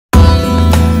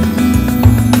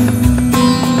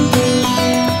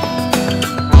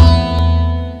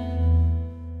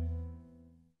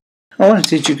I want to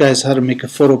teach you guys how to make a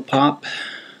photo pop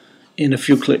in a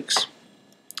few clicks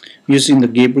using the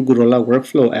Gabriel Gurola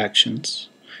workflow actions,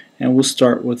 and we'll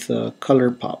start with a color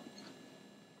pop.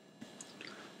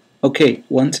 Okay,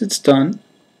 once it's done,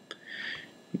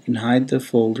 you can hide the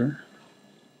folder.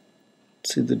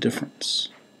 See the difference.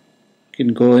 You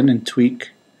can go in and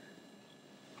tweak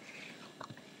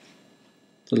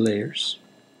the layers.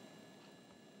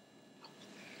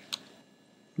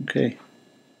 Okay,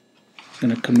 I'm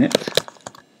going to commit,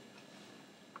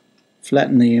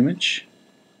 flatten the image,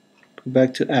 go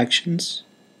back to actions,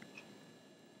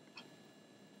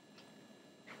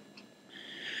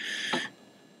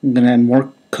 I'm going to add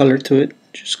more color to it,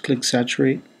 just click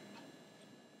saturate.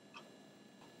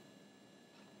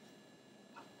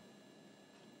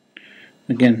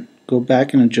 Again, go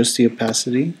back and adjust the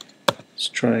opacity. Let's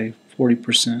try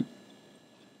 40%.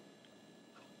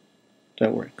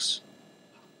 That works.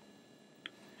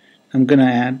 I'm going to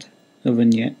add a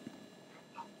vignette.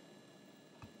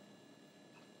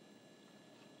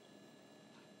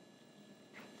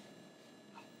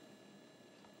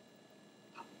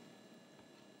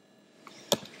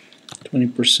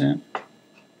 %,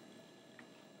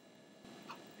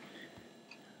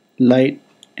 light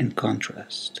and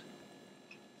contrast.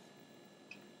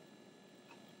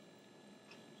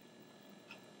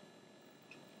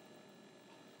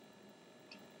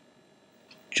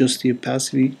 Adjust the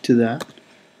opacity to that.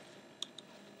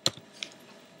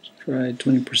 Try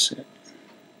 20%.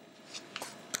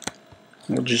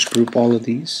 I'll just group all of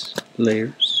these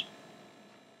layers.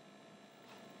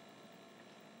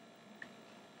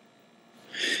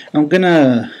 I'm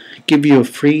gonna give you a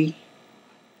free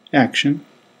action.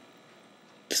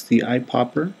 It's the eye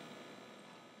popper.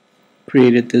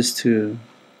 Created this to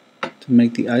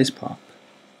make the eyes pop.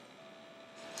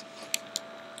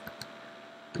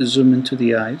 Zoom into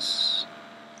the eyes.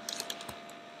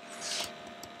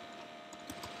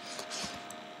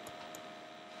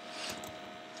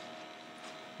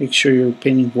 Make sure you're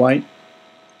painting white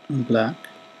and black.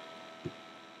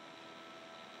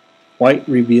 White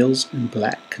reveals and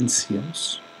black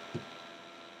conceals.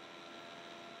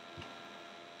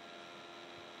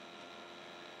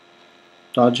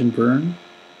 Dodge and burn.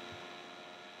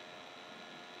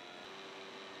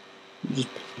 Just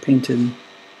painted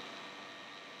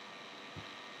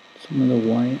some of the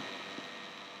white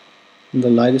in the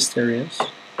lightest areas.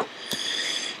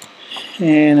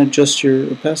 And adjust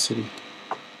your opacity.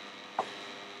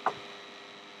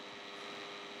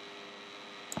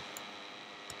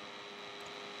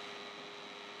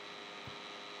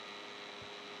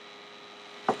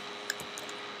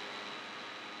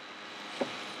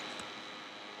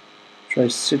 Try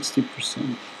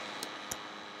 60%.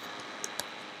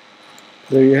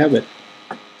 There you have it.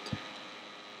 Let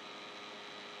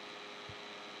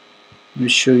me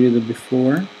show you the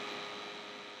before.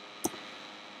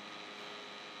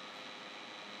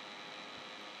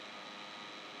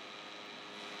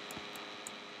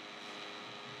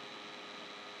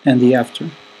 And the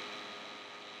after.